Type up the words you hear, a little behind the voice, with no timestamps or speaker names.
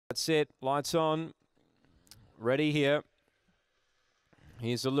Set, lights on, ready here.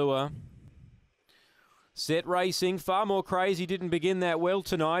 Here's the lure. Set racing, Far More Crazy didn't begin that well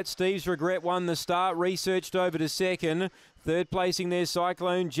tonight. Steve's Regret won the start, researched over to second. Third placing there,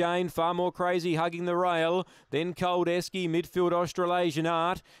 Cyclone Jane, Far More Crazy hugging the rail. Then Cold Esky, midfield Australasian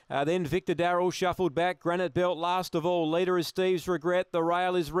Art. Then Victor Darrell shuffled back, Granite Belt last of all. Leader is Steve's Regret, the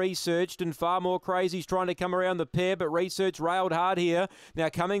rail is researched and Far More Crazy's trying to come around the pair, but Research railed hard here. Now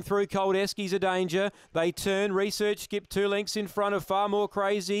coming through, Cold Esky's a danger. They turn, Research skipped 2 lengths in front of Far More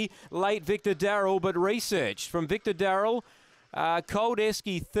Crazy. Late Victor Darrell, but Research from Victor Darrell. Cold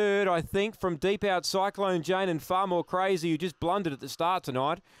Esky third, I think, from deep out Cyclone Jane and Far More Crazy, who just blundered at the start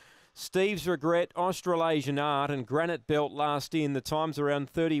tonight. Steve's Regret, Australasian Art, and Granite Belt last in. The time's around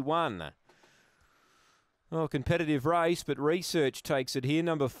 31. Oh, competitive race, but Research takes it here.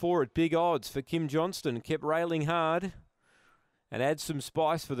 Number 4 at big odds for Kim Johnston. Kept railing hard. And adds some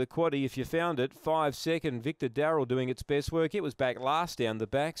spice for the quaddie if you found it. 5 second, Victor Darrell doing its best work. It was back last down the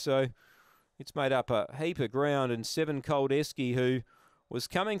back, so it's made up a heap of ground. And 7 Cold Esky, who was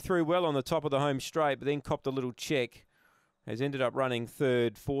coming through well on the top of the home straight, but then copped a little check, has ended up running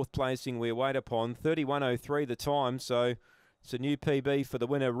third. 4th placing we wait upon. 31.03 the time, so it's a new PB for the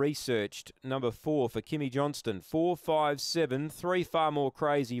winner. Researched. Number 4 for Kimmy Johnston. 4.573. Far More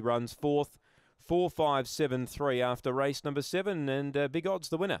Crazy runs 4th. 4.573 after race number 7, and big odds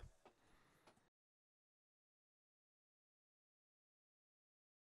the winner.